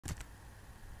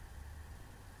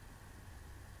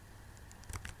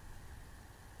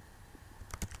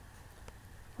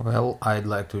Well, I'd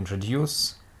like to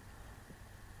introduce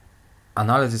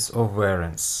analysis of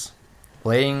variance,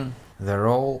 playing the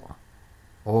role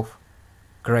of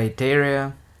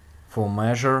criteria for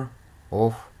measure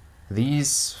of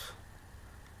this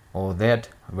or that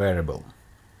variable.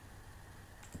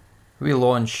 We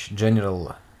launch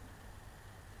general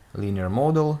linear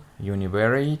model,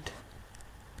 univariate,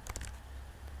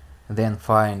 then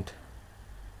find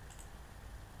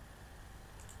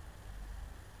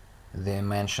the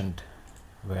mentioned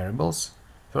variables.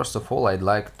 First of all, I'd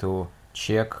like to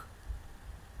check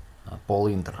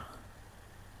pointer.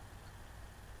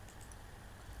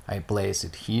 I place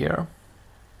it here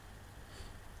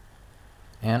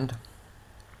and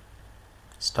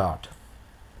start.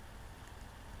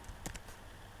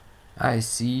 I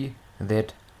see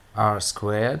that r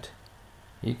squared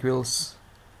equals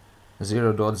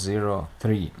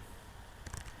 0.03.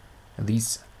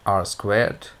 This r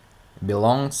squared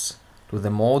belongs to the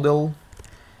model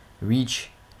which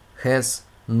has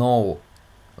no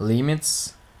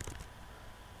limits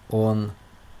on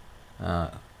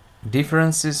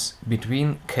differences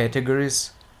between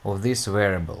categories of this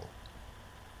variable.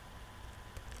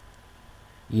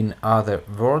 In other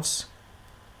words,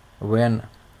 when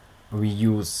we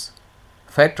use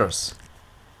factors,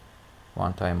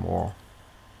 one time more,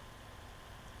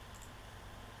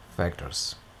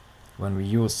 factors, when we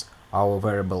use our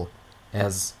variable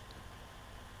as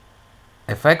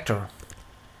a factor,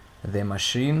 the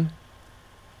machine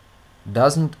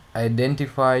doesn't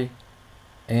identify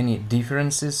any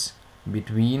differences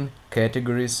between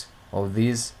categories of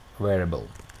this variable.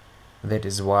 That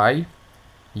is why,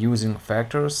 using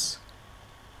factors,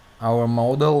 our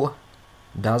model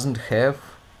doesn't have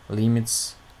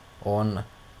limits on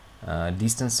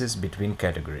distances between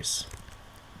categories,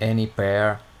 any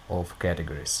pair of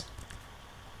categories.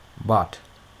 But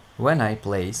when I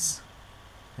place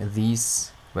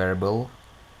this variable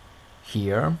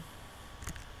here,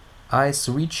 I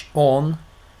switch on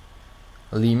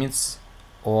limits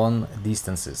on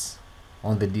distances,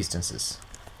 the distances.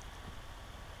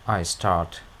 I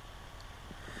start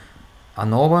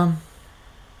AnOVa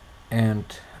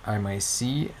and I may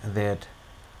see that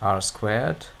r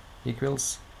squared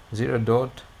equals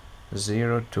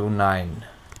 0.029.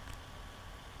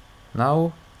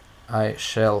 Now I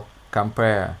shall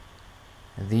compare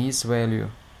this value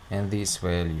and this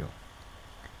value.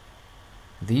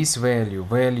 This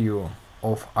value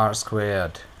of r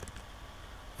squared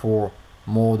for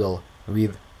model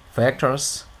with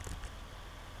factors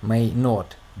may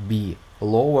not be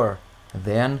lower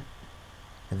than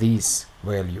this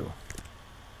value.